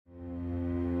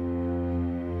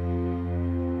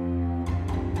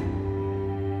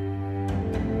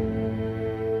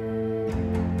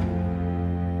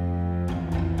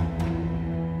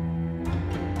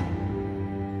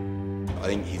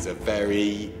He's a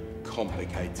very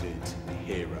complicated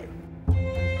hero.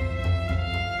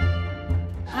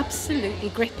 Absolutely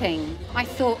gripping. I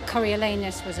thought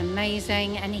Coriolanus was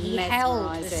amazing, and he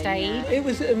held the stage. Yeah. It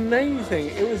was amazing.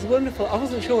 It was wonderful. I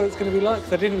wasn't sure what it was going to be like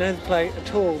because I didn't know the play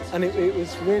at all, and it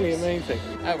was really amazing.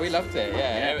 We loved it.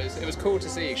 Yeah, it was cool to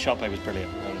see. Sharpe was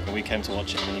brilliant, and we came to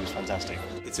watch him, and he was fantastic.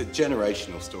 It's a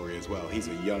generational story as well. He's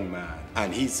a young man,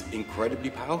 and he's incredibly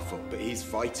powerful, but he's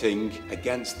fighting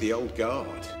against the old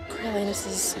guard.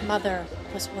 Coriolanus' mother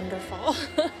was wonderful.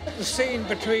 The scene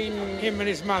between him and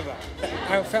his mother,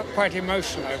 I felt quite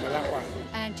emotional over that one.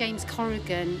 And James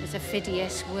Corrigan as a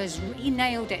Phidias he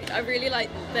nailed it. I really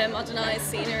liked the modernised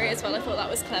scenery as well. I thought that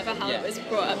was clever how it was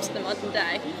brought up to the modern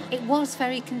day. It was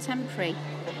very contemporary.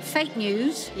 Fake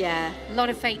news, a lot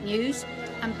of fake news,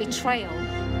 and betrayal.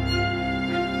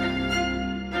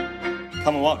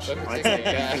 Come and watch.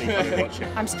 Definitely come and watch it.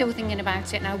 I'm still thinking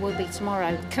about it, and I will be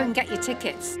tomorrow. Go and get your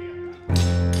tickets.